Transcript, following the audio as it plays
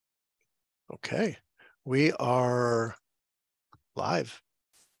Okay, we are live.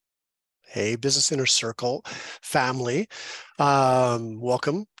 Hey, Business Inner Circle family.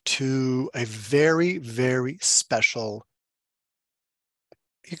 Welcome to a very, very special,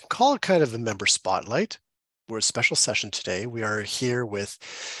 you can call it kind of a member spotlight. We're a special session today. We are here with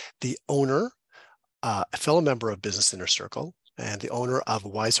the owner, a fellow member of Business Inner Circle, and the owner of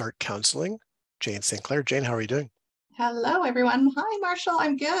Wiseheart Counselling, Jane St. Clair. Jane, how are you doing? Hello, everyone. Hi, Marshall.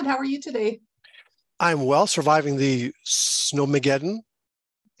 I'm good. How are you today? I'm well, surviving the snowmageddon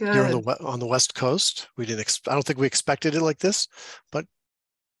here Good. on the West Coast. I don't think we expected it like this, but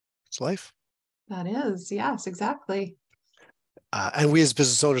it's life. That is. Yes, exactly. And we as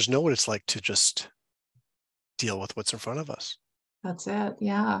business owners know what it's like to just deal with what's in front of us. That's it.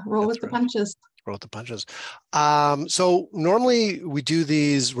 Yeah. Roll Get with the through it. punches. Roll with the punches. So normally we're doing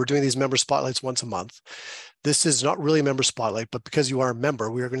these member spotlights once a month. This is not really a member spotlight, but because you are a member,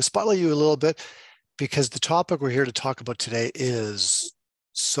 we are going to spotlight you a little bit because the topic we're here to talk about today is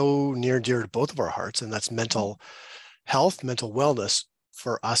so near and dear to both of our hearts, and that's mental health, mental wellness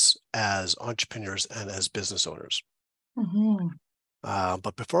for us as entrepreneurs and as business owners. Mm-hmm.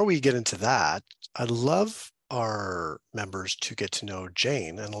 But before we get into that, I'd love our members to get to know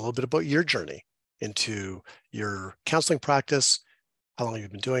Jane and a little bit about your journey into your counseling practice, how long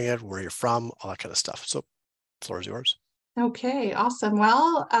you've been doing it, where you're from, all that kind of stuff. So the floor is yours. Okay, awesome.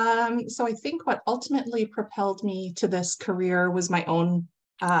 Well, so I think what ultimately propelled me to this career was my own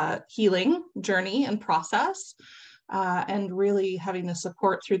healing journey and process, and really having the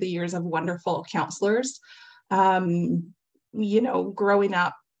support through the years of wonderful counselors. Growing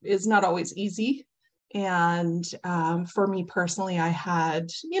up is not always easy. And for me personally, I had,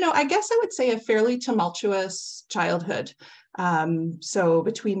 I guess I would say a fairly tumultuous childhood. So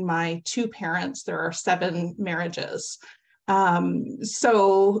between my two parents, there are 7 marriages. I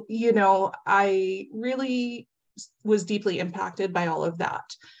really was deeply impacted by all of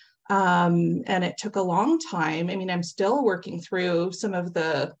that. And it took a long time. I mean, I'm still working through some of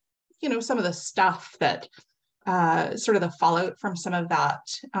the stuff that sort of the fallout from some of that.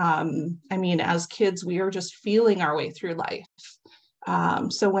 As kids, we are just feeling our way through life.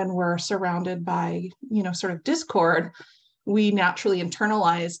 So when we're surrounded by, sort of discord, we naturally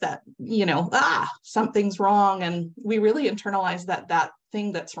internalize that, something's wrong. And we really internalize that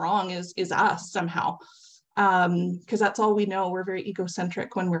thing that's wrong is us somehow. Because that's all we know. We're very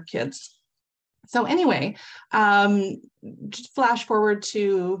egocentric when we're kids. So anyway, just flash forward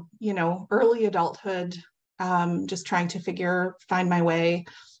to, early adulthood, just trying to find my way.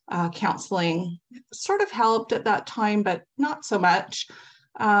 Counseling sort of helped at that time, but not so much.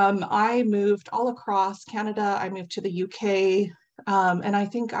 I moved all across Canada. I moved to the UK. And I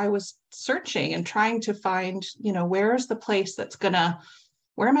think I was searching and trying to find, where's the place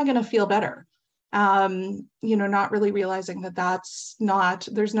where am I going to feel better? Not really realizing that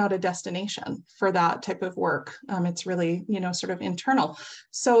there's not a destination for that type of work. It's really, sort of internal.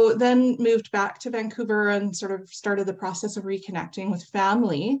 So then moved back to Vancouver and sort of started the process of reconnecting with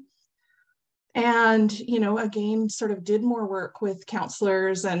family. And, again, sort of did more work with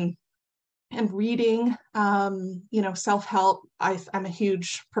counselors and reading, self-help. I'm a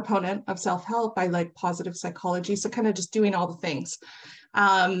huge proponent of self-help. I like positive psychology. So kind of just doing all the things.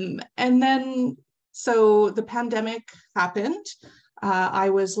 And then, so the pandemic happened. I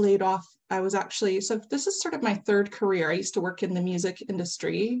was laid off. So this is sort of my third career. I used to work in the music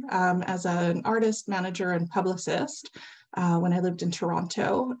industry as an artist, manager, and publicist when I lived in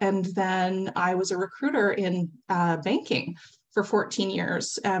Toronto. And then I was a recruiter in banking for 14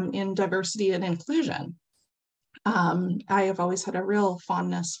 years in diversity and inclusion. I have always had a real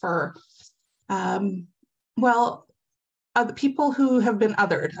fondness for, the people who have been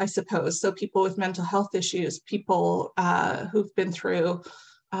othered, I suppose. So people with mental health issues, people who've been through,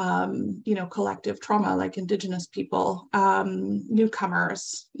 collective trauma, like Indigenous people,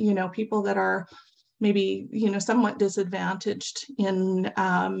 newcomers, people that are maybe, somewhat disadvantaged in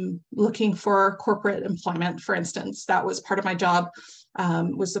looking for corporate employment, for instance. That was part of my job,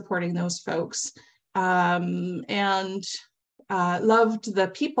 was supporting those folks. And loved the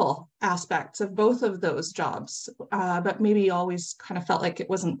people aspects of both of those jobs, but maybe always kind of felt like it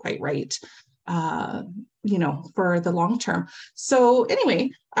wasn't quite right, for the long term. So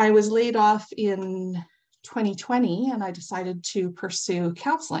anyway, I was laid off in 2020 and I decided to pursue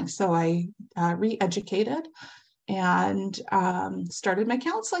counseling. So I re-educated and started my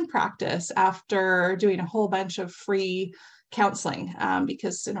counseling practice after doing a whole bunch of free counseling,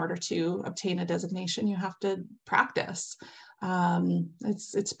 because in order to obtain a designation, you have to practice.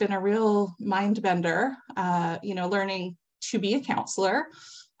 It's been a real mind bender, learning to be a counselor,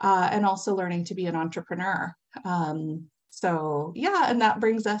 and also learning to be an entrepreneur. So yeah, and that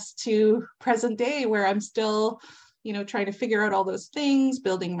brings us to present day, where I'm still, trying to figure out all those things,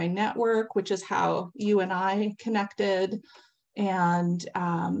 building my network, which is how you and I connected. And,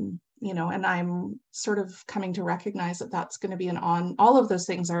 and I'm sort of coming to recognize that that's going to be all of those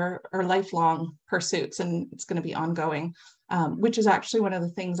things are lifelong pursuits, and it's going to be ongoing, which is actually one of the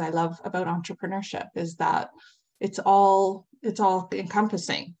things I love about entrepreneurship, is that it's all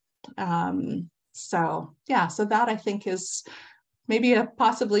encompassing. So that I think is maybe a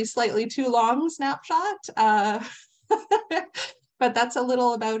possibly slightly too long snapshot. But that's a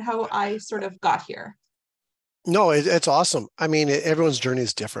little about how I sort of got here. No, it's awesome. I mean, everyone's journey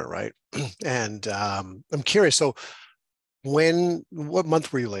is different, right? And I'm curious. So, what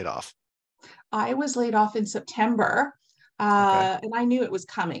month were you laid off? I was laid off in September, Okay. and I knew it was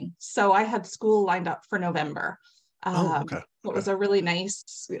coming. So I had school lined up for November. Oh, okay. It Okay. was a really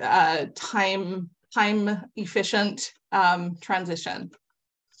nice time efficient transition.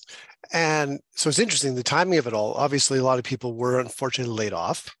 And so it's interesting, the timing of it all. Obviously, a lot of people were unfortunately laid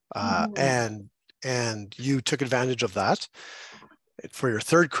off, Mhm. and you took advantage of that for your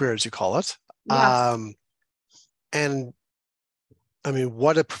third career, as you call it. Yes. Um, and I mean,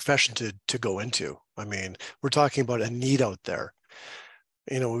 what a profession to go into. I mean, we're talking about a need out there.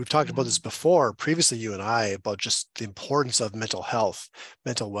 We've talked about Yeah. this before, previously, you and I, about just the importance of mental health,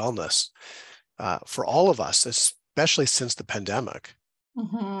 mental wellness for all of us, especially since the pandemic.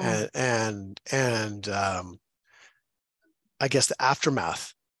 Mhm. And I guess the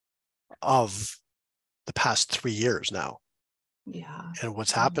aftermath of the past 3 years now Yeah. and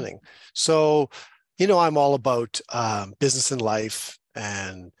what's Yeah. happening. So, I'm all about business and life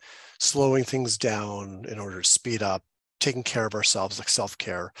and slowing things down in order to speed up, taking care of ourselves, like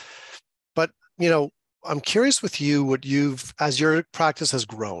self-care. But, I'm curious with you, as your practice has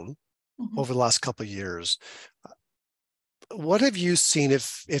grown Mhm. over the last couple of years, what have you seen,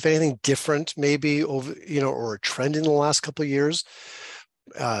 if anything different, maybe over, or a trend in the last couple of years,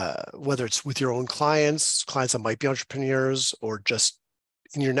 whether it's with your own clients that might be entrepreneurs, or just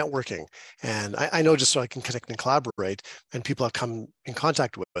in your networking? And I know, just so I can connect and collaborate, and people I've come in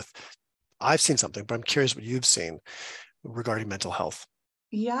contact with, I've seen something, but I'm curious what you've seen regarding mental health.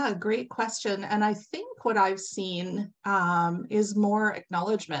 Yeah, great question. And I think what I've seen is more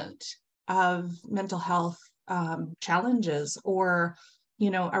acknowledgement of mental health challenges, or,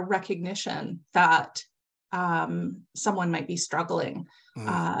 a recognition that someone might be struggling.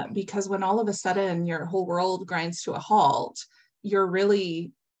 Mm, Because when all of a sudden your whole world grinds to a halt, you're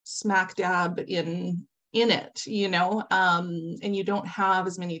really smack dab in it, and you don't have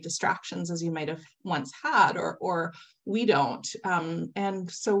as many distractions as you might have once had, or we don't.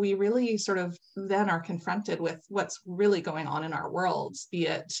 And so we really sort of then are confronted with what's really going on in our worlds, be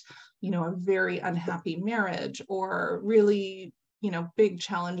it, a very unhappy marriage, or really, big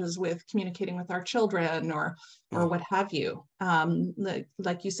challenges with communicating with our children, or mm, what have you.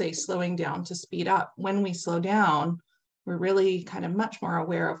 Like you say, slowing down to speed up. When we slow down, we're really kind of much more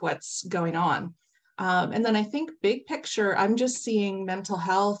aware of what's going on. And then I think big picture, I'm just seeing mental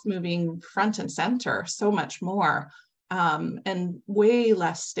health moving front and center so much more, and way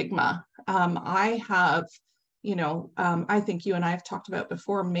less stigma. I have, I think you and I have talked about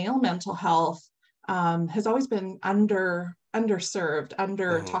before, male mental health has always been underserved,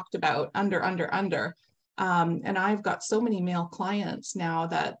 under mm. talked about, under. And I've got so many male clients now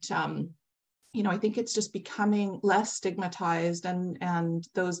that I think it's just becoming less stigmatized, and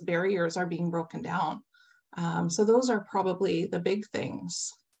those barriers are being broken down. So those are probably the big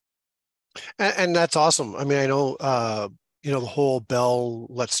things. And that's awesome. I mean, I know, the whole Bell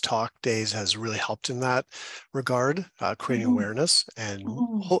Let's Talk days has really helped in that regard, creating Mhm. awareness, and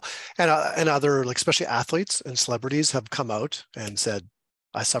Mhm. and other, like, especially athletes and celebrities have come out and said,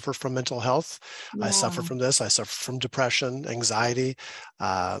 I suffer from mental health. I suffer Yeah. from this. I suffer from depression, anxiety.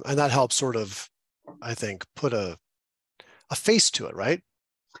 And that helps sort of, I think, put a face to it, right?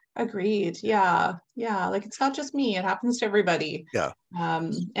 Agreed. Yeah. Yeah. Like, it's not just me, it happens to everybody. Yeah.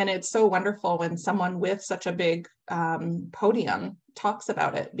 And it's so wonderful when someone with such a big podium talks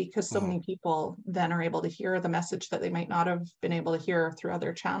about it, because so Mhm. many people then are able to hear the message that they might not have been able to hear through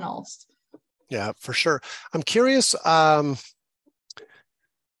other channels. Yeah, for sure. I'm curious,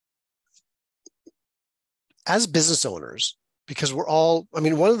 as business owners, because I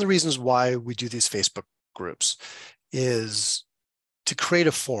mean, one of the reasons why we do these Facebook groups is to create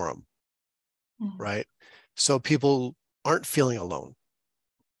a forum, right? So people aren't feeling alone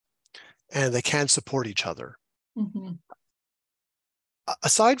and they can support each other. Mm-hmm.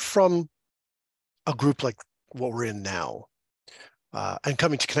 Aside from a group like what we're in now, and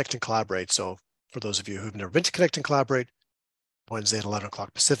coming to Connect and Collaborate. So for those of you who've never been to Connect and Collaborate, Wednesday at 11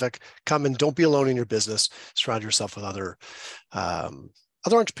 o'clock Pacific, come and don't be alone in your business. Surround yourself with other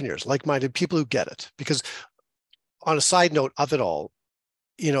entrepreneurs, like-minded people who get it. Because on a side note of it all,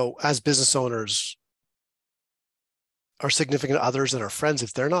 as business owners, our significant others and our friends,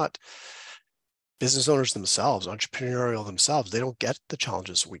 if they're not business owners themselves, entrepreneurial themselves, they don't get the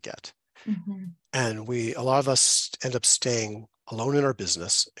challenges we get. Mm-hmm. And a lot of us end up staying alone in our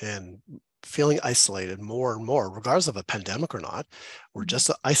business and feeling isolated more and more, regardless of a pandemic or not. We're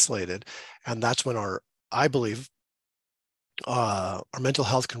just isolated. And that's when I believe, our mental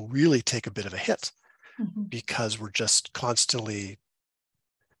health can really take a bit of a hit, because we're just constantly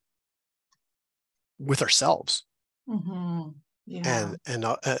with ourselves. Yeah. And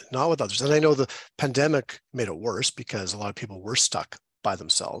not with others. And I know the pandemic made it worse because a lot of people were stuck by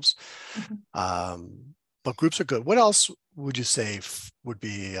themselves. But groups are good. What else would you say would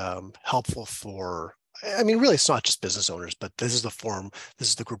be helpful for? I mean, really, it's not just business owners, but this is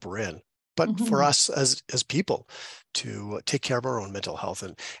the group we're in. But for us as people to take care of our own mental health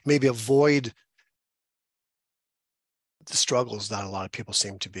and maybe avoid the struggles that a lot of people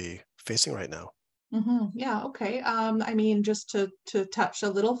seem to be facing right now. Yeah. Okay. I mean, just to touch a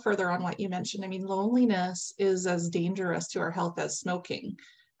little further on what you mentioned, I mean, loneliness is as dangerous to our health as smoking,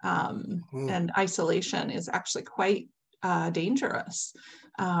 and isolation is actually quite dangerous,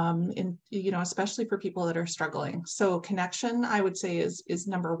 especially for people that are struggling. So connection, I would say, is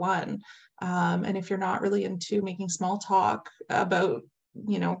number one. And if you're not really into making small talk about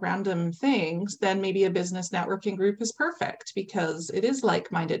random things, then maybe a business networking group is perfect because it is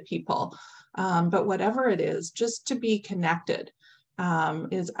like-minded people. But whatever it is, just to be connected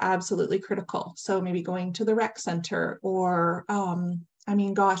is absolutely critical. So maybe going to the rec center, or I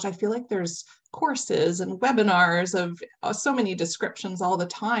mean, gosh, I feel like there's courses and webinars of so many descriptions all the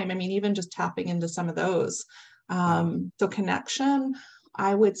time. I mean, even just tapping into some of those. So connection,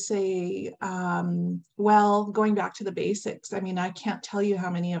 I would say, well, going back to the basics, I mean, I can't tell you how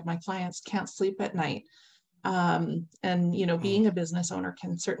many of my clients can't sleep at night. And, being a business owner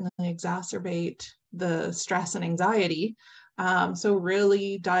can certainly exacerbate the stress and anxiety. So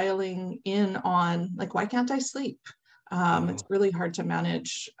really dialing in on, like, why can't I sleep? It's really hard to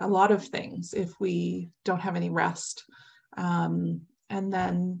manage a lot of things if we don't have any rest. And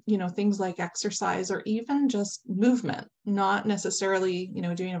then, things like exercise or even just movement, not necessarily,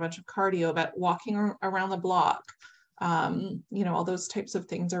 doing a bunch of cardio, but walking around the block. All those types of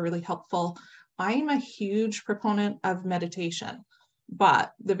things are really helpful. I'm a huge proponent of meditation,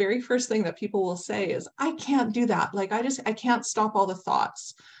 but the very first thing that people will say is, I can't do that. Like, I can't stop all the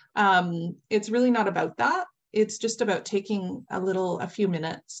thoughts. It's really not about that. It's just about taking a few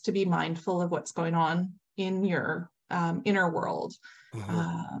minutes to be mindful of what's going on in your inner world.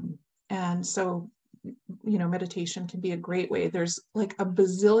 And so, meditation can be a great way. There's like a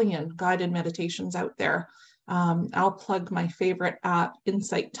bazillion guided meditations out there. I'll plug my favorite app,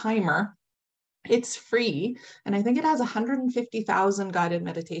 Insight Timer. It's free, and I think it has 150,000 guided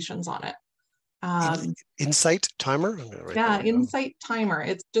meditations on it. Insight Timer? I'm gonna write that one down. Insight Timer.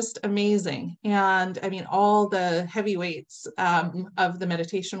 It's just amazing. And I mean, all the heavyweights of the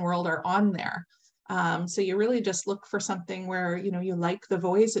meditation world are on there. So you really just look for something where, you like the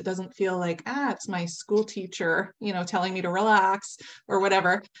voice. It doesn't feel like, it's my school teacher, telling me to relax or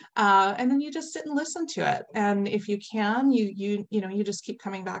whatever. And then you just sit and listen to it. And if you can, you just keep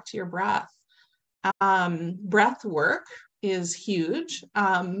coming back to your breath. Breath work is huge.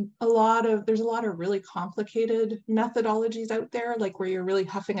 There's a lot of really complicated methodologies out there, like where you're really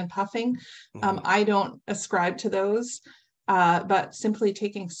huffing and puffing. I don't ascribe to those, but simply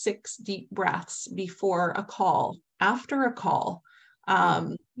taking 6 deep breaths before a call, after a call.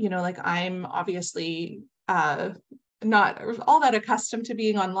 Like, I'm obviously not all that accustomed to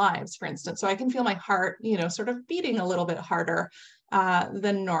being on lives, for instance. So I can feel my heart, sort of beating a little bit harder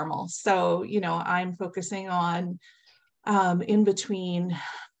than normal. So, I'm focusing on in between,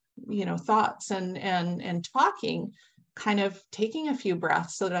 thoughts and talking, kind of taking a few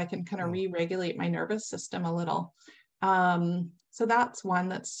breaths so that I can kind of re-regulate my nervous system a little. So that's one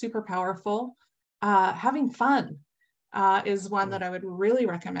that's super powerful. Having fun is one that I would really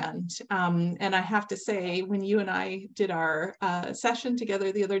recommend. And I have to say, when you and I did our session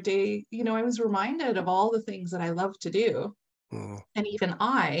together the other day, I was reminded of all the things that I love to do. And even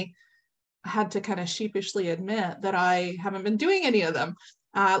I had to kind of sheepishly admit that I haven't been doing any of them,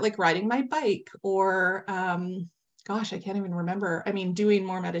 like riding my bike or, gosh, I can't even remember. I mean, doing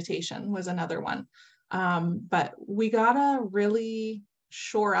more meditation was another one. But we gotta really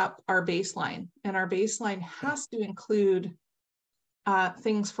shore up our baseline, and our baseline has to include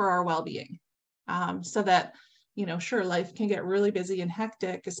things for our well-being, so that, sure, life can get really busy and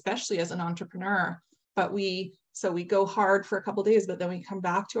hectic, especially as an entrepreneur, but we go hard for a couple of days, but then we come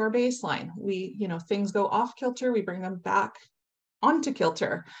back to our baseline. Things go off kilter, we bring them back onto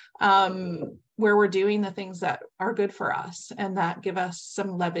kilter, where we're doing the things that are good for us and that give us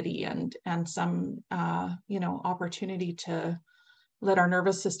some levity and some opportunity to let our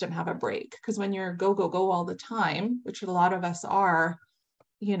nervous system have a break. Because when you're go all the time, which a lot of us are,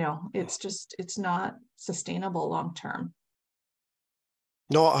 it's not sustainable long term.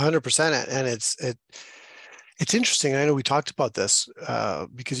 No, 100%. And it's interesting. I know we talked about this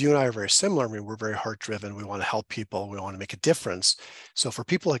because you and I are very similar. I mean, we're very heart driven. We want to help people. We want to make a difference. So for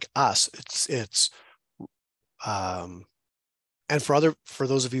people like us, it's and for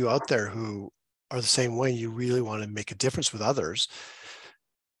those of you out there who are the same way, you really want to make a difference with others.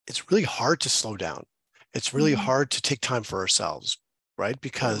 It's really hard to slow down. It's really hard to take time for ourselves, right?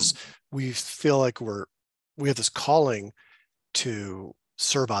 Because we feel like we have this calling to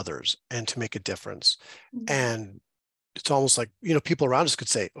serve others and to make a difference. And it's almost like, people around us could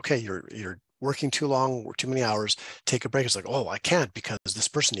say, okay, you're working too long, or too many hours, take a break. It's like, oh, I can't because this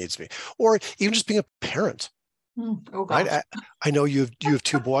person needs me. Or even just being a parent, Oh, right? gosh. I know you have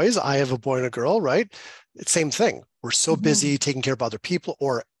two boys. I have a boy and a girl, right? It's same thing. We're so busy taking care of other people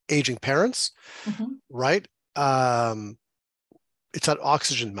or aging parents, right? It's that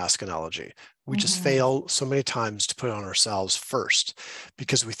oxygen mask analogy. We just fail so many times to put on ourselves first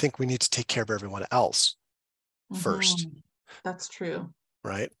because we think we need to take care of everyone else first. That's true.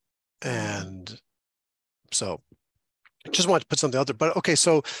 Right. And so just wanted to put something out there. But okay,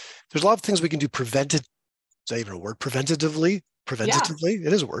 so there's a lot of things we can do is that even a word? Preventatively? Yeah.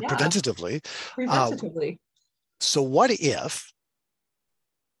 It is a word. Yeah. Preventatively. So what if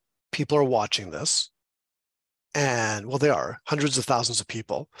people are watching this? And well, they are hundreds of thousands of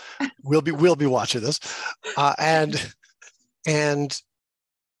people. We'll be watching this, and they're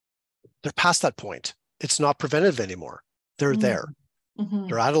past that point. It's not preventative anymore. They're there.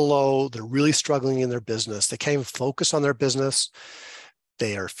 They're at a low. They're really struggling in their business. They can't even focus on their business.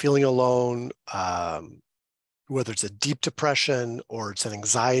 They are feeling alone, whether it's a deep depression or it's an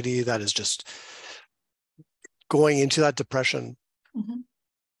anxiety that is just going into that depression.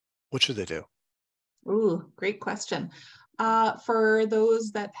 What should they do? Ooh, great question. For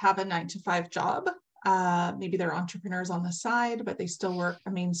those that have a 9-to-5 job, maybe they're entrepreneurs on the side, but they still work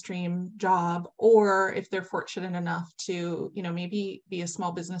a mainstream job, or if they're fortunate enough to, maybe be a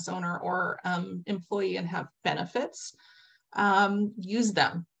small business owner or employee and have benefits, use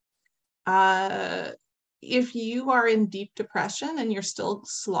them. If you are in deep depression and you're still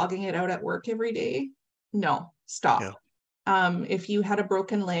slogging it out at work every day, no, stop. Yeah. If you had a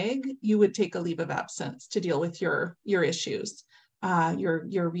broken leg, you would take a leave of absence to deal with your issues,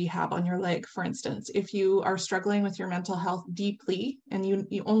 your rehab on your leg, for instance. If you are struggling with your mental health deeply, and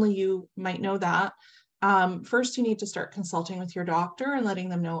you might know that, first you need to start consulting with your doctor and letting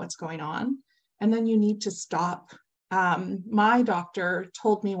them know what's going on. And then you need to stop. My doctor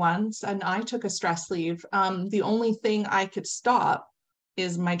told me once, and I took a stress leave, the only thing I could stop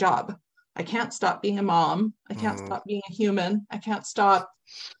is my job. I can't stop being a mom. I can't stop being a human. I can't stop,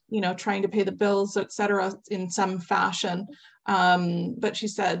 trying to pay the bills, etc., in some fashion. But she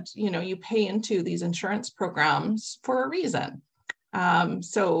said, you pay into these insurance programs for a reason.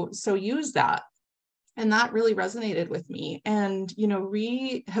 So use that. And that really resonated with me. And,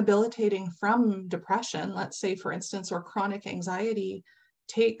 rehabilitating from depression, let's say, for instance, or chronic anxiety,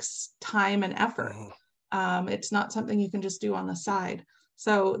 takes time and effort. It's not something you can just do on the side.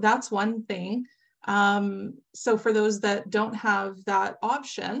 So that's one thing. So for those that don't have that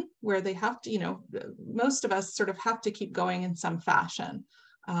option, where they have to, most of us sort of have to keep going in some fashion,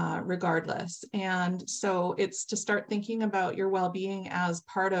 regardless. And so it's to start thinking about your well-being as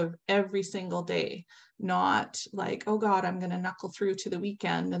part of every single day, not like, oh God, I'm going to knuckle through to the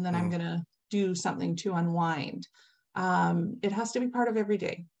weekend and then I'm going to do something to unwind. It has to be part of every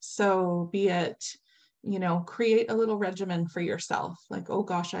day. So be it, create a little regimen for yourself. Like, oh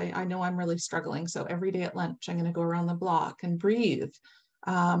gosh, I know I'm really struggling. So every day at lunch, I'm going to go around the block and breathe.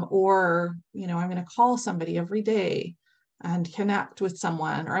 Or, I'm going to call somebody every day and connect with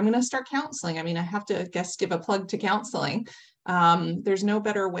someone, or I'm going to start counseling. I mean, I have to give a plug to counseling. There's no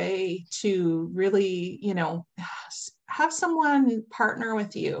better way to really, have someone partner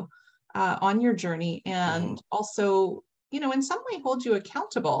with you on your journey, and also, in some way hold you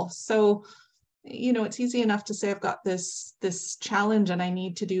accountable. So, it's easy enough to say, I've got this challenge and I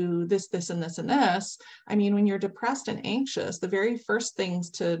need to do this, and this, and this. I mean, when you're depressed and anxious, the very first things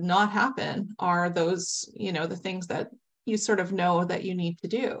to not happen are those, the things that you sort of know that you need to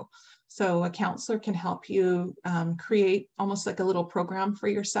do. So a counselor can help you create almost like a little program for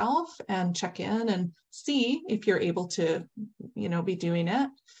yourself and check in and see if you're able to, be doing it.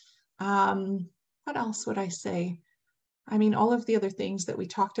 What else would I say? I mean, all of the other things that we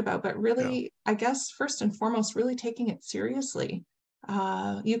talked about, but really, I guess, first and foremost, really taking it seriously.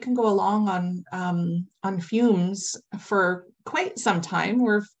 You can go along on fumes for quite some time.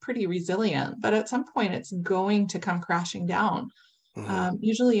 We're pretty resilient, but at some point it's going to come crashing down.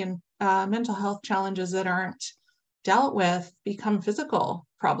 Usually in mental health challenges that aren't dealt with become physical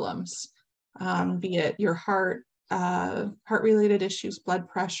problems, be it your heart-related issues, blood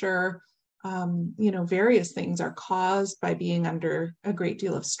pressure, various things are caused by being under a great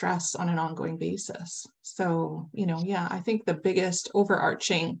deal of stress on an ongoing basis. So, I think the biggest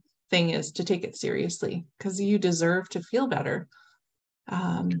overarching thing is to take it seriously because you deserve to feel better.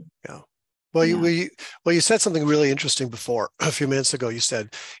 Well, you said something really interesting before a few minutes ago. You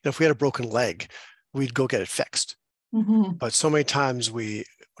said, if we had a broken leg, we'd go get it fixed. But so many times when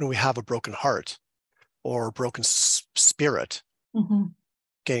we have a broken heart or a broken spirit,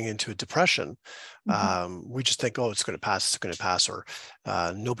 getting into a depression, we just think, oh, it's going to pass, or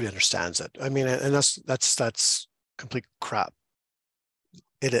nobody understands it. I mean, and that's complete crap.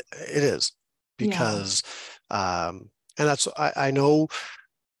 It is, because, and that's, I know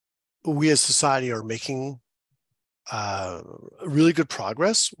we as society are making really good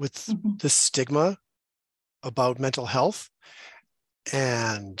progress with this stigma about mental health,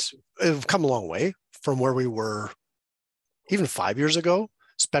 and we've come a long way from where we were even 5 years ago,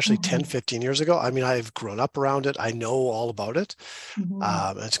 especially 10, 15 years ago. I mean, I've grown up around it. I know all about it.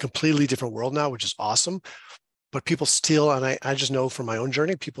 It's a completely different world now, which is awesome. But people still, and I just know from my own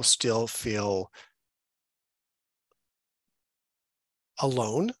journey, people still feel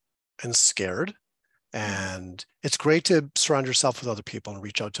alone and scared. And it's great to surround yourself with other people and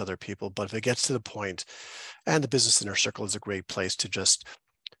reach out to other people. But if it gets to the point, and the business inner circle is a great place to just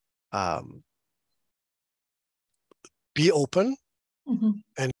be open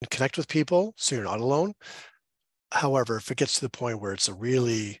and connect with people so you're not alone. However, if it gets to the point where it's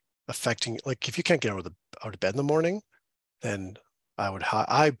really affecting, like if you can't get out of bed in the morning, then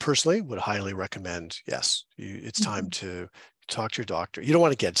I personally would highly recommend, yes, it's time to talk to your doctor. You don't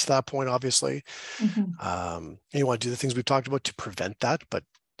want to get to that point, obviously. And you want to do the things we've talked about to prevent that. But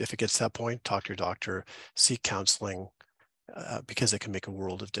if it gets to that point, talk to your doctor, seek counseling, because it can make a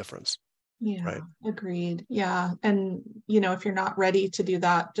world of difference. Yeah, right? Agreed. Yeah. And, if you're not ready to do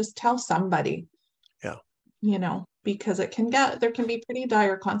that, just tell somebody. Yeah. Because there can be pretty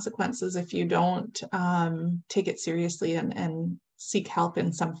dire consequences if you don't take it seriously and seek help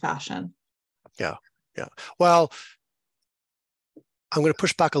in some fashion. Yeah. Well, I'm going to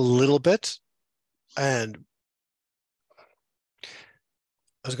push back a little bit, and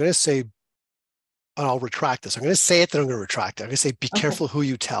I was going to say, and I'll retract this. I'm going to say it, then I'm going to retract it. I'm going to say, be careful who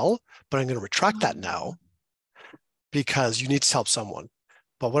you tell, but I'm going to retract that now, because you need to help someone.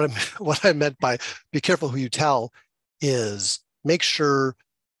 But what I meant by be careful who you tell is make sure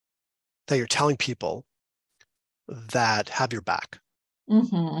that you're telling people that have your back.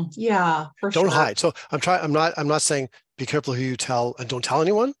 Yeah, for sure. Don't hide. So I'm not saying be careful who you tell and don't tell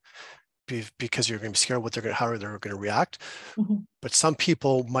anyone, because you're going to be scared how they're going to react. But some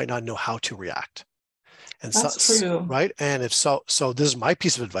people might not know how to react. And that's true. Right. And if so this is my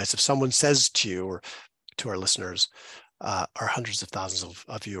piece of advice. If someone says to you, or to our listeners, our hundreds of thousands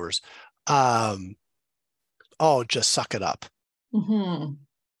of viewers, oh, just suck it up.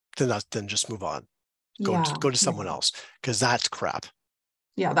 Then just move on. Go to someone else, because that's crap.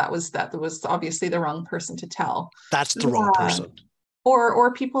 Yeah, that was obviously the wrong person to tell. That's the wrong person.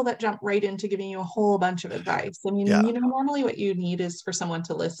 Or people that jump right into giving you a whole bunch of advice. I mean, normally what you need is for someone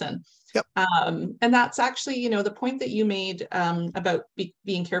to listen. Yep. And that's actually, the point that you made about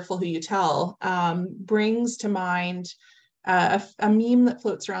being careful who you tell brings to mind a meme that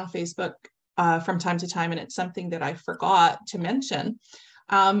floats around Facebook from time to time, and it's something that I forgot to mention.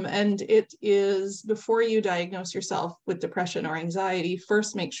 And it is, before you diagnose yourself with depression or anxiety,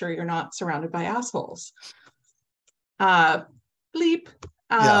 first make sure you're not surrounded by assholes. Bleep.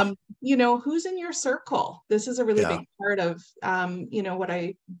 Who's in your circle? This is a really big part of, what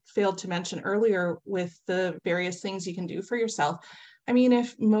I failed to mention earlier with the various things you can do for yourself. I mean,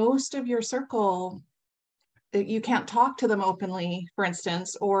 if most of your circle, you can't talk to them openly, for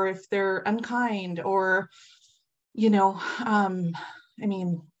instance, or if they're unkind, or,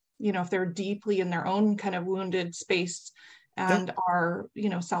 if they're deeply in their own kind of wounded space and are,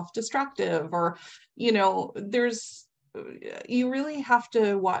 self-destructive, or, you really have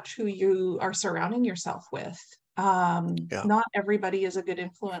to watch who you are surrounding yourself with. Yeah. Not everybody is a good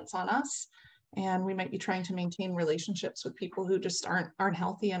influence on us, and we might be trying to maintain relationships with people who just aren't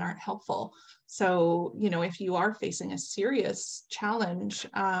healthy and aren't helpful. So, if you are facing a serious challenge,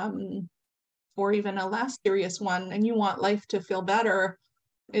 or even a less serious one, and you want life to feel better,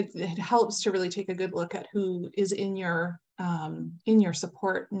 it helps to really take a good look at who is in your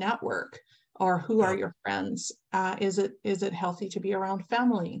support network, or who are Yeah. your friends. Is it healthy to be around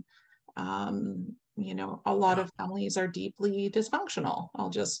family? A lot Yeah. of families are deeply dysfunctional. I'll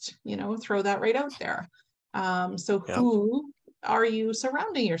just, throw that right out there. So Yeah. who are you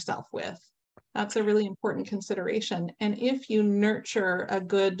surrounding yourself with? That's a really important consideration. And if you nurture a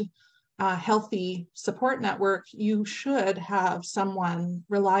good, healthy support network, you should have someone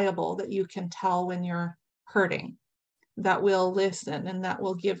reliable that you can tell when you're hurting, that will listen and that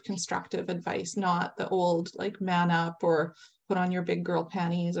will give constructive advice, not the old like man up or put on your big girl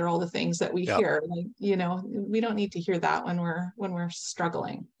panties or all the things that we Yeah. hear. Like, we don't need to hear that when we're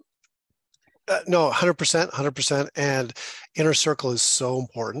struggling. No, 100%, 100%. And inner circle is so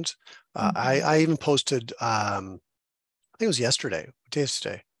important. I even posted, I think it was yesterday. What day is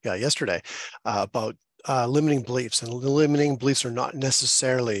today? Yeah, yesterday, about limiting beliefs. And limiting beliefs are not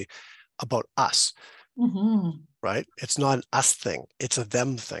necessarily about us, Mm-hmm. right? It's not an us thing. It's a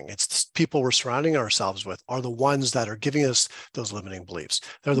them thing. It's the people we're surrounding ourselves with are the ones that are giving us those limiting beliefs.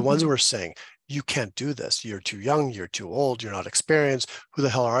 They're the ones Mm-hmm. who are saying, you can't do this. You're too young. You're too old. You're not experienced. Who the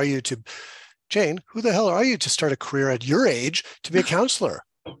hell are you to, Jane, who the hell are you to start a career at your age to be a counselor?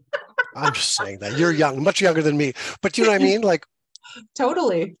 I'm just saying that you're young, much younger than me, but you know what I mean? Like,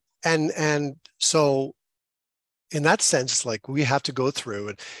 Totally. and so in that sense, like we have to go through,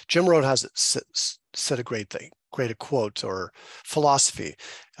 and Jim Rohn has said a great thing, great a quote or philosophy.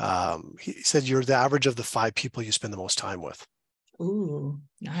 He said, you're the average of the 5 people you spend the most time with. Ooh,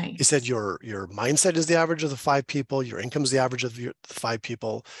 He said, nice. your mindset is the average of the 5 people, your income is the average of the 5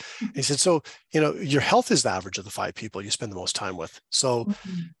 people. And he said, so, your health is the average of the 5 people you spend the most time with. So,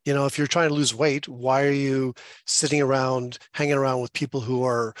 Mhm. if you're trying to lose weight, why are you sitting around, hanging around with people who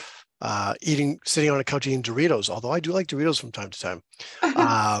are sitting on a couch eating Doritos? Although I do like Doritos from time to time,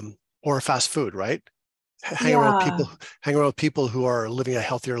 or fast food, right? Yeah. Hang around with people who are living a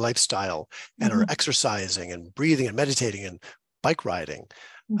healthier lifestyle and are Mm-hmm. exercising and breathing and meditating and bike riding,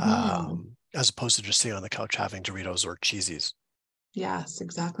 Mm-hmm. as opposed to just sitting on the couch having Doritos or cheesies. Yes,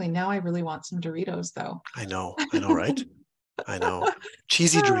 exactly. Now I really want some Doritos, though. I know, right? I know.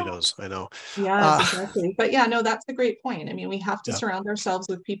 Cheesy Doritos, I know. Yes, Uh, exactly. But yeah, no, that's a great point. I mean, we have to yeah, surround ourselves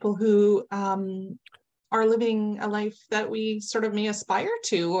with people who, are living a life that we sort of may aspire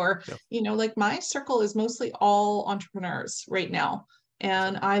to, or, yeah, like my circle is mostly all entrepreneurs right now.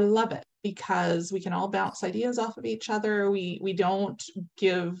 And I love it because we can all bounce ideas off of each other. We don't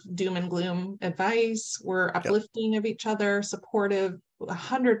give doom and gloom advice. We're yeah, uplifting of each other, supportive,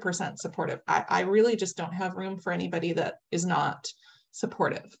 100% supportive. I really just don't have room for anybody that is not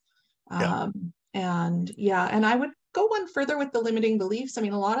supportive. yeah. And yeah, and I would go one further with the limiting beliefs. I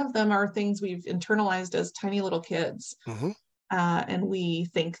mean, a lot of them are things we've internalized as tiny little kids. Hmm. And we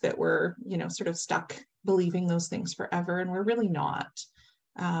think that we're, sort of stuck believing those things forever, and we're really not.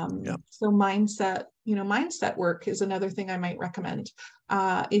 Yeah. So mindset work is another thing I might recommend.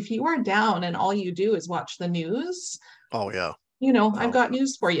 If you are down and all you do is watch the news, Oh, yeah. I've Oh, got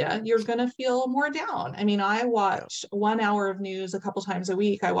news for you. You're going to feel more down. I mean, I yeah, watch 1 hour of news a couple times a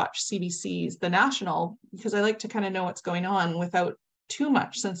week. I watch CBC's The National because I like to kind of know what's going on without too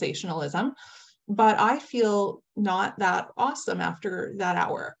much sensationalism. But I feel not that awesome after that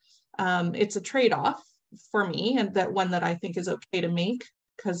hour. It's a trade off for me, and that one that I think is okay to make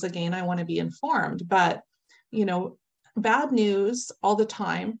because, again, I want to be informed. But, you know, bad news all the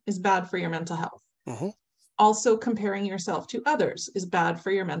time is bad for your mental health. hmm, Also, comparing yourself to others is bad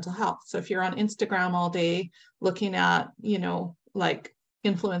for your mental health. So if you're on Instagram all day looking at, like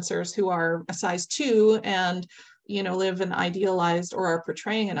influencers who are a size 2 and, live an idealized or are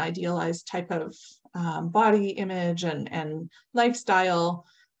portraying an idealized type of body image and lifestyle,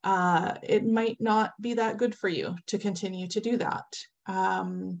 it might not be that good for you to continue to do that.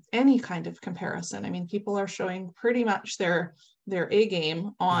 Any kind of comparison. I mean, people are showing pretty much their A game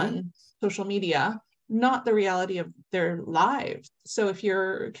hmm. on social media, not the reality of their lives. So if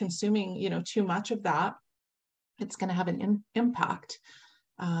you're consuming, too much of that, it's going to have an impact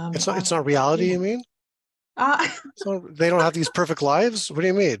on It's not reality, you you. mean? Uh, So they don't have these perfect lives? What do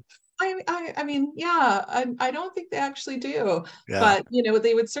you mean? I mean, yeah, I don't think they actually do, Yeah. but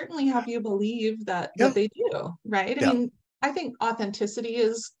they would certainly have you believe that Yeah. they do, right? I Yeah. mean, I think authenticity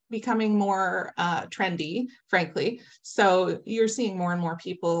is becoming more trendy, frankly. So you're seeing more and more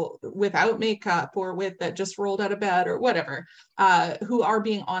people without makeup or with that just rolled out of bed or whatever, who are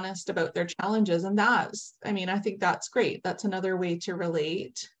being honest about their challenges. And that's, I mean, I think that's great. That's another way to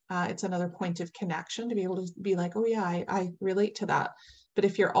relate. It's another point of connection to be able to be like, oh yeah, I relate to that. But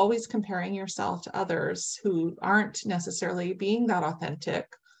if you're always comparing yourself to others who aren't necessarily being that authentic,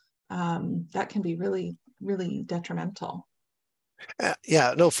 that can be really, really detrimental.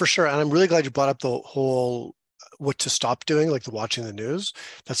 Yeah, no, for sure. And I'm really glad you brought up the whole what to stop doing, like the watching the news.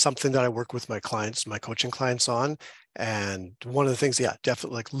 That's something that I work with my clients, my coaching clients on. And one of the things, yeah,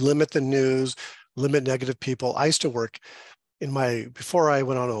 definitely like limit the news, limit negative people. I used to work before I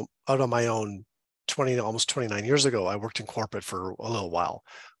went out on my own 20, almost 29 years ago, I worked in corporate for a little while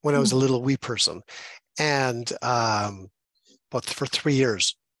when I was a Mm, little wee person. And but for 3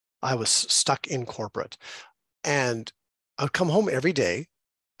 years, I was stuck in corporate. And I'd come home every day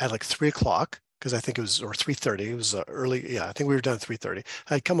at like 3 o'clock because I think it was, or 3:30. It was early. Yeah, I think we were done at 3:30.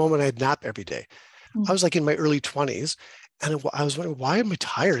 I'd come home and I'd nap every day. I mm, was like in my early 20s, and I was wondering, why am I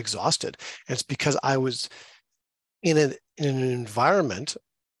tired, exhausted? And it's because I was in an environment.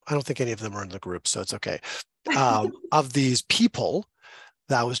 I don't think any of them are in the group, so it's okay. Of these people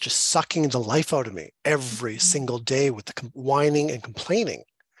that was just sucking the life out of me every single day with the whining and complaining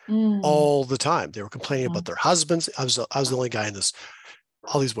mm, all the time. They were complaining about mm, their husbands. I was the only guy in this,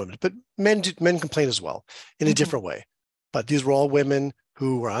 all these women, but men complain as well in a mhm, different way. But these were all women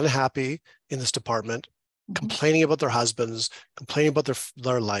who were unhappy in this department, mhm, complaining about their husbands, complaining about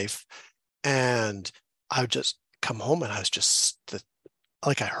their life. And I would just come home and I was just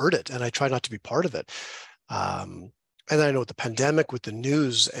like I heard it, and I try not to be part of it. And I know with the pandemic, with the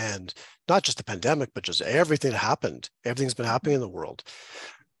news, and not just the pandemic, but just everything that happened, everything's been happening in the world.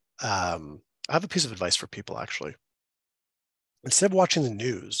 I have a piece of advice for people actually. Instead of watching the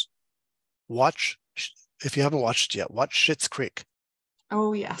news, watch, if you haven't watched it yet, watch Schitt's Creek.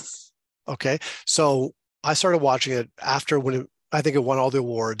 oh, yes. Okay. So I started watching it after I think it won all the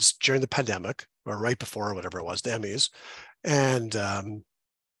awards during the pandemic or right before or whatever it was, the Emmys. And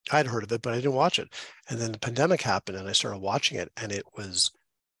I'd heard of it, but I didn't watch it. And then the pandemic happened and I started watching it, and it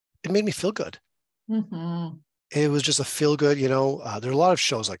made me feel good. Mhm, It was just a feel good, there are a lot of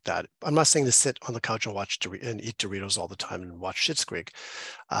shows like that. I'm not saying to sit on the couch and watch and eat Doritos all the time and watch Schitt's Creek.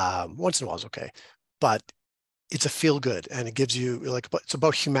 Once in a while is okay, but it's a feel good, and it gives you like, it's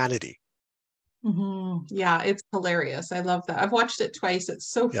about humanity. mhm. Yeah, it's hilarious. I love that. I've watched it twice. It's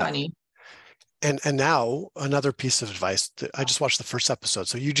so Yeah. funny. And now another piece of advice that I just watched the first episode.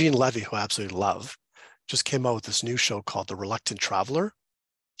 So Eugene Levy, who I absolutely love, just came out with this new show called The Reluctant Traveler,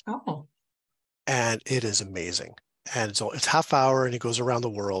 Oh. and it is amazing. And so it's half hour, and he goes around the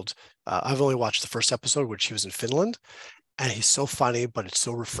world. I've only watched the first episode, which he was in Finland, and he's so funny, but it's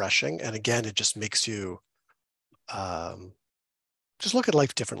so refreshing. And again, it just makes you um, just look at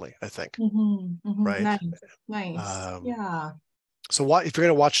life differently, I think, Mhm, mhm. right? Nice, nice. Um, Yeah. so if you're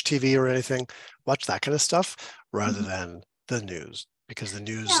going to watch TV or anything, watch that kind of stuff rather Mhm. than the news, because the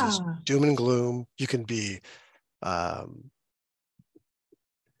news is Yeah. doom and gloom. You can be um,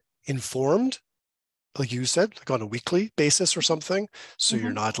 informed, like you said, like on a weekly basis or something. So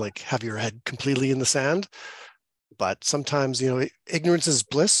you're Mhm. not like have your head completely in the sand. But sometimes, ignorance is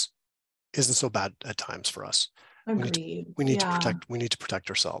bliss isn't so bad at times for us. We need to Agreed. we need to Yeah. protect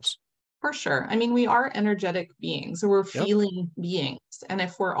ourselves. For sure. I mean, we are energetic beings, so we're Yep. feeling beings. And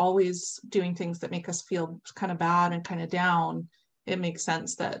if we're always doing things that make us feel kind of bad and kind of down, it makes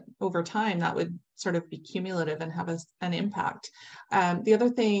sense that over time that would sort of be cumulative and have an impact. The other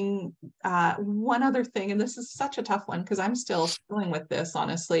thing, one other thing, and this is such a tough one because I'm still dealing with this,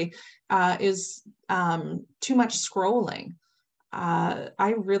 honestly, is too much scrolling.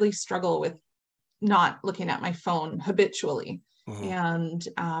 I really struggle with not looking at my phone habitually. Mhm. And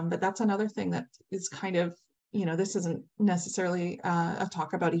but that's another thing that is kind of, this isn't necessarily a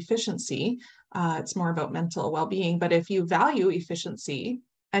talk about efficiency. It's more about mental well-being. But if you value efficiency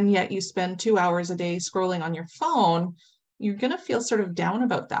and yet you spend 2 hours a day scrolling on your phone, you're going to feel sort of down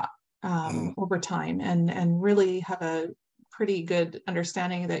about that Mhm. over time, and really have a pretty good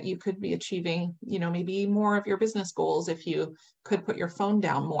understanding that you could be achieving, maybe more of your business goals if you could put your phone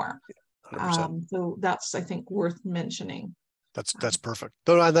down more. 100%. So that's, I think, worth mentioning. That's perfect.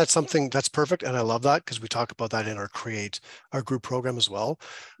 No, and that's something that's perfect, and I love that because we talk about that in our group program as well,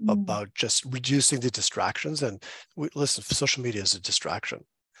 Mm, about just reducing the distractions. And listen, social media is a distraction,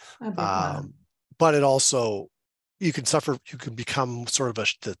 a big one. um, but it also you can become sort of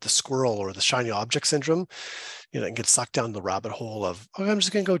the squirrel or the shiny object syndrome, and get sucked down the rabbit hole of, oh, I'm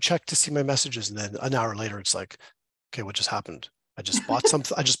just going to go check to see my messages, and then an hour later it's like, okay, what just happened? I just bought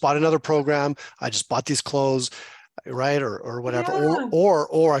something. I just bought another program. I just bought these clothes, right? Or whatever. Yeah.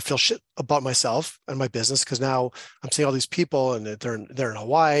 Or I feel shit about myself and my business because now I'm seeing all these people and they're in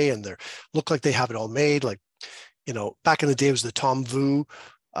Hawaii and they look like they have it all made. Like, back in the day it was the Tom Vu,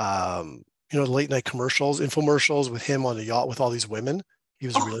 late night commercials, infomercials with him on a yacht with all these women. He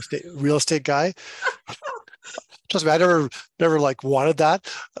was a Oh, real estate guy. Trust me, I never like wanted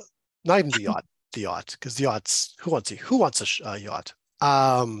that. Not even the yacht, because the yachts. Who wants a yacht?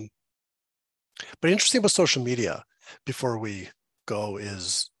 Um, but interesting about social media. Before we go,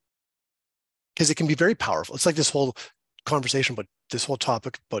 is because it can be very powerful. It's like this whole conversation, but this whole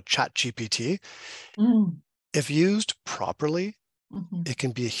topic about Chat GPT. mm, If used properly, mhm, it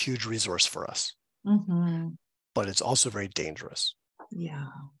can be a huge resource for us, mhm. but it's also very dangerous. Yeah.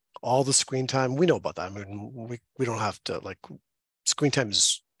 All the screen time, we know about that. I mean, we don't have to like screen time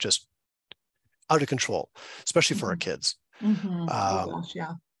is just out of control, especially for our Mhm, kids. oh Um, gosh,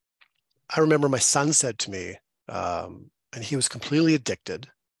 yeah. I remember my son said to me, and he was completely addicted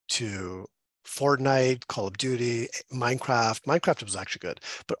to Fortnite, Call of Duty, Minecraft. Minecraft was actually good,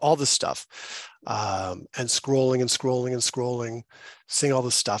 but all this stuff, and scrolling and scrolling and scrolling, seeing all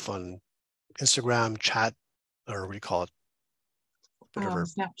this stuff on Instagram, chat, or what do you call it? Whatever,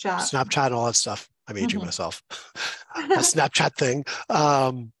 Snapchat. Snapchat and all that stuff. I'm aging Mhm. myself. A Snapchat thing.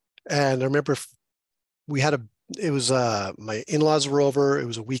 And I remember we had it was my in-laws were over. It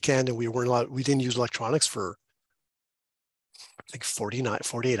was a weekend and we didn't use electronics for I think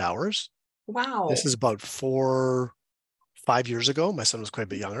 48 hours. This Wow. is about 5 years ago. My son was quite a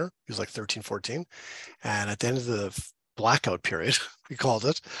bit younger. He was like 13, 14. And at the end of the blackout period, we called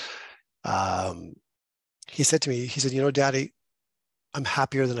it, um, he said to me, he said, Daddy, I'm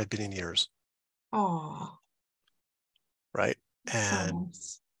happier than I've been in years. Oh, Right. so And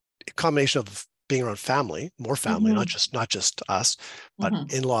nice. a combination of being around more family, not Hmm. just us, but Hmm.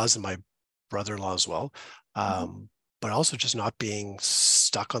 in-laws and my brother-in-law as well. Hmm. But also just not being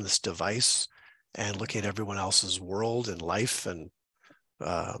stuck on this device and looking at everyone else's world and life and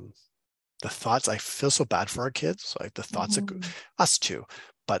um, the thoughts. I feel so bad for our kids, like the thoughts that Hmm. us too,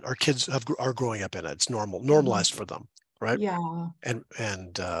 but our kids are growing up in it. It's Hmm. normalized for them, right? Yeah.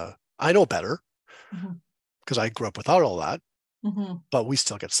 And I know better Hmm. because I grew up without all that, Hmm. but we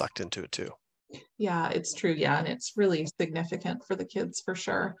still get sucked into it too. Yeah, it's true. Yeah, and it's really significant for the kids for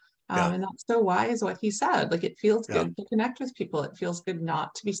sure. Yeah, And that's so wise what he said. Like it feels yeah, good to connect with people. It feels good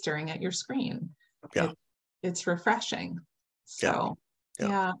not to be staring at your screen. yeah, It's refreshing. yeah, So yeah.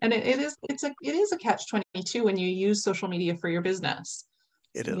 yeah, and it is a catch 22 when you use social media for your business,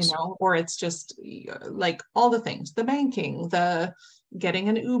 It is. or it's just like all the things, the banking, the getting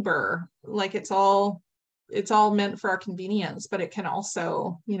an Uber, like it's all meant for our convenience, but it can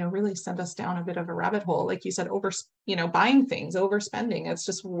also, really send us down a bit of a rabbit hole. Like you said, buying things, overspending. It's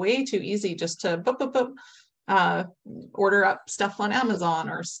just way too easy just to boop, boop, boop, uh, order up stuff on Amazon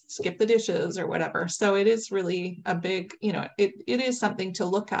or skip the dishes or whatever. So it is really a big, it is something to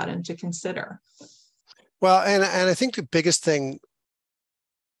look at and to consider. Well, and I think the biggest thing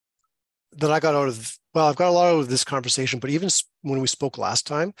that I got out of I've got a lot out of this conversation, but even when we spoke last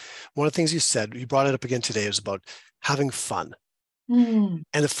time, one of the things you said, you brought it up again today, is about having fun. Mm,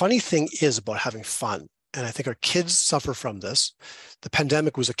 And the funny thing is about having fun, and I think our kids suffer from this. The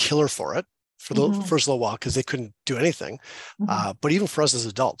pandemic was a killer for it for the mhm, first little while because they couldn't do anything. mhm, But even for us as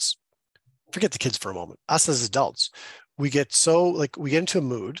adults, forget the kids for a moment. Us as adults, we get so like we get into a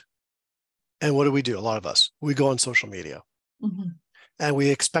mood, and what do? A lot of us, we go on social media, mhm, and we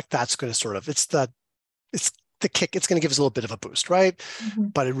expect that's going to sort of it's the kick. It's going to give us a little bit of a boost, right?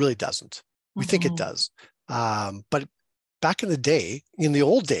 mhm, But it really doesn't. We think it mhm. does. But back in the day, in the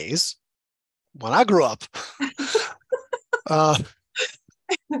old days, when I grew up, uh,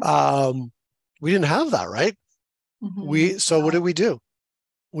 um, we didn't have that, right? Mhm. So what did we do?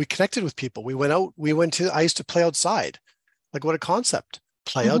 We connected with people. We went out. I used to play outside. Like what a concept.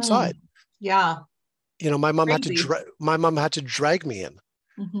 Play outside. Mhm. Yeah, crazy. My mom had to drag me in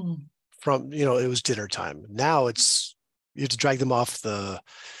Mhm. from, it was dinner time. Now you have to drag them off the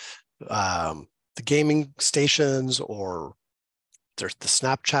gaming stations or there's the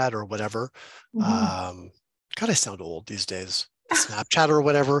Snapchat or whatever. Mhm. Um, God, I sound old these days. Snapchat or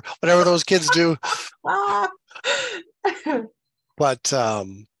whatever those kids do. Ah. But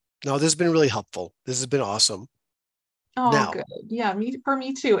no, this has been really helpful. This has been awesome. Oh, Now, good. Yeah, for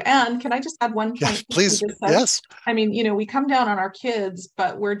me too. And can I just add one yeah, point to what you please, just said? yes. I mean, we come down on our kids,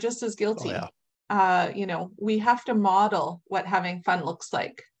 but we're just as Oh guilty. yeah, We have to model what having fun looks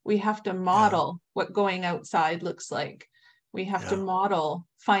like. We have to yeah, model what going outside looks like. We have to yeah, model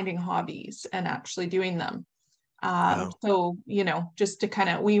finding hobbies and actually doing them. Yeah. So, just to kind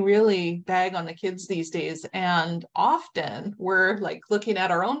of, we really bag on the kids these days. And often we're like looking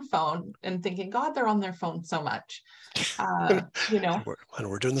at our own phone and thinking, God, they're on their phone so much. Uh, you know, And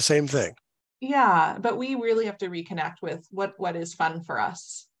we're doing the same thing. yeah, but we really have to reconnect with what is fun for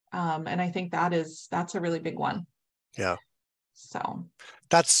us. And I think that's a really big one. Yeah. So,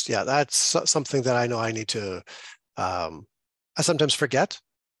 That's something that I know I need to, I sometimes forget,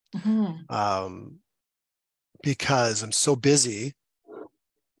 mhm, um, because I'm so busy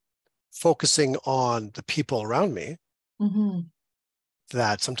focusing on the people around me mhm,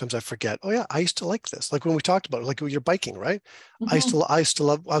 that sometimes I forget, oh yeah, I used to like this. Like when we talked about it, like when you're biking, right? mhm, I used to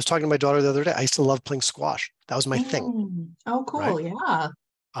love, I was talking to my daughter the other day. I used to love playing squash. That was my thing, Oh, right? cool. Yeah.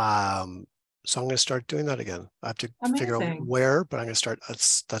 Um, so I'm going to start doing that again. I have to figure out Amazing. where, but I'm going to start.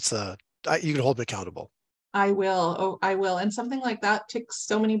 You can hold me accountable. I will. Oh, I will. And something like that ticks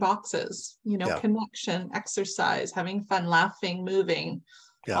so many boxes, Yeah. connection, exercise, having fun, laughing, moving,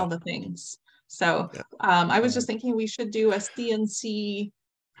 Yeah. all the things. So Yeah. I was just thinking we should do a CNC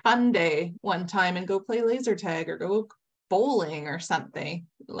fun day one time and go play laser tag or go bowling or something,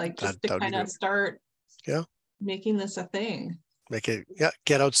 like just to That would be kind of great. start Yeah. making this a thing. Make it, yeah,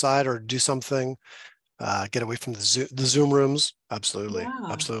 get outside or do something, get away from the Zoom rooms. Absolutely. Yeah.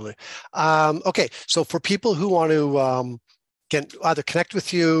 Absolutely. Okay. So for people who want to get either connect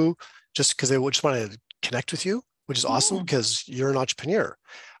with you just because they just want to connect with you, which is awesome Mhm. because you're an entrepreneur,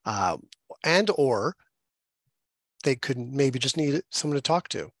 um, and or they could maybe just need someone to talk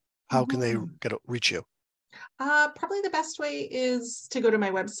to. How can they Mhm. reach you? Probably the best way is to go to my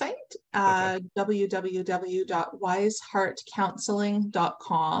website, Okay.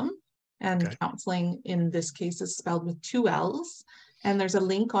 www.wiseheartcounseling.com. And Okay. counseling in this case is spelled with two L's. And there's a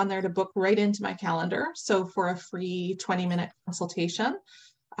link on there to book right into my calendar. So for a free 20-minute consultation,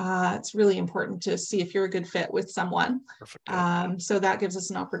 it's really important to see if you're a good fit with someone. Perfect. Yeah. So that gives us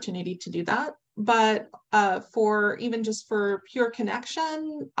an opportunity to do that. But for even just for pure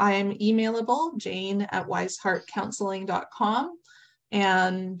connection, I'm emailable, jane@wiseheartcounseling.com.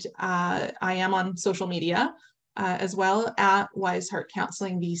 And I am on social media as well at Wiseheart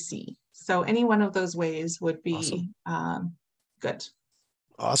Counseling VC. So any one of those ways would Awesome. be good.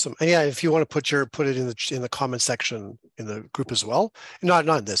 Awesome. And yeah, if you want to put it in the comment section in the group as well. Not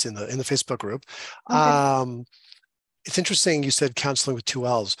in this, in the Facebook group. Okay. It's interesting you said counseling with two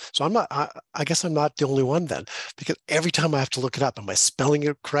L's. So I guess I'm not the only one then, because every time I have to look it up, am I spelling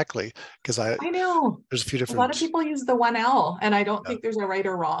it correctly? Because I know. there's a few A lot of different, people use the one L, and I don't yeah, think there's a right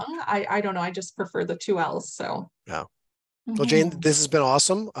or wrong. I don't know. I just prefer the two L's. So, yeah. Well, Jane, mhm. this has been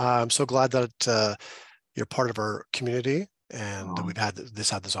awesome. I'm so glad that you're part of our community and that Oh, we've had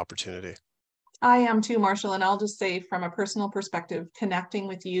this opportunity. I am too, Marshall. And I'll just say, from a personal perspective, connecting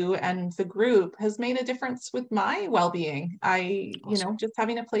with you and the group has made a difference with my well-being. Awesome. Just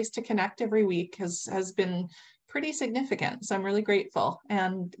having a place to connect every week has been pretty significant. So I'm really grateful.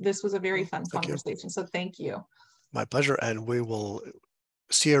 And this was a very Well, fun thank you. conversation. So thank you. My pleasure. And we will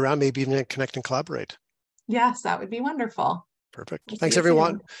see you around, maybe even connect and collaborate. Yes, that would be wonderful. Perfect. We'll see Thanks, you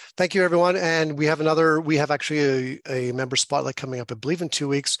everyone. soon. Thank you, everyone. And we have actually a member spotlight coming up, I believe, in 2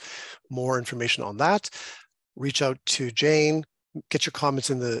 weeks. More information on that. Reach out to Jane, get your comments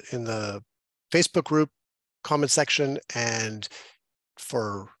in the Facebook group comment section, and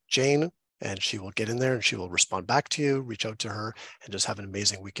for Jane, and she will get in there and she will respond back to you. Reach out to her and just have an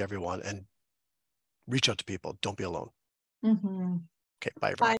amazing week, everyone. And reach out to people. Don't be alone. Mhm. Okay, bye, Bye. everyone.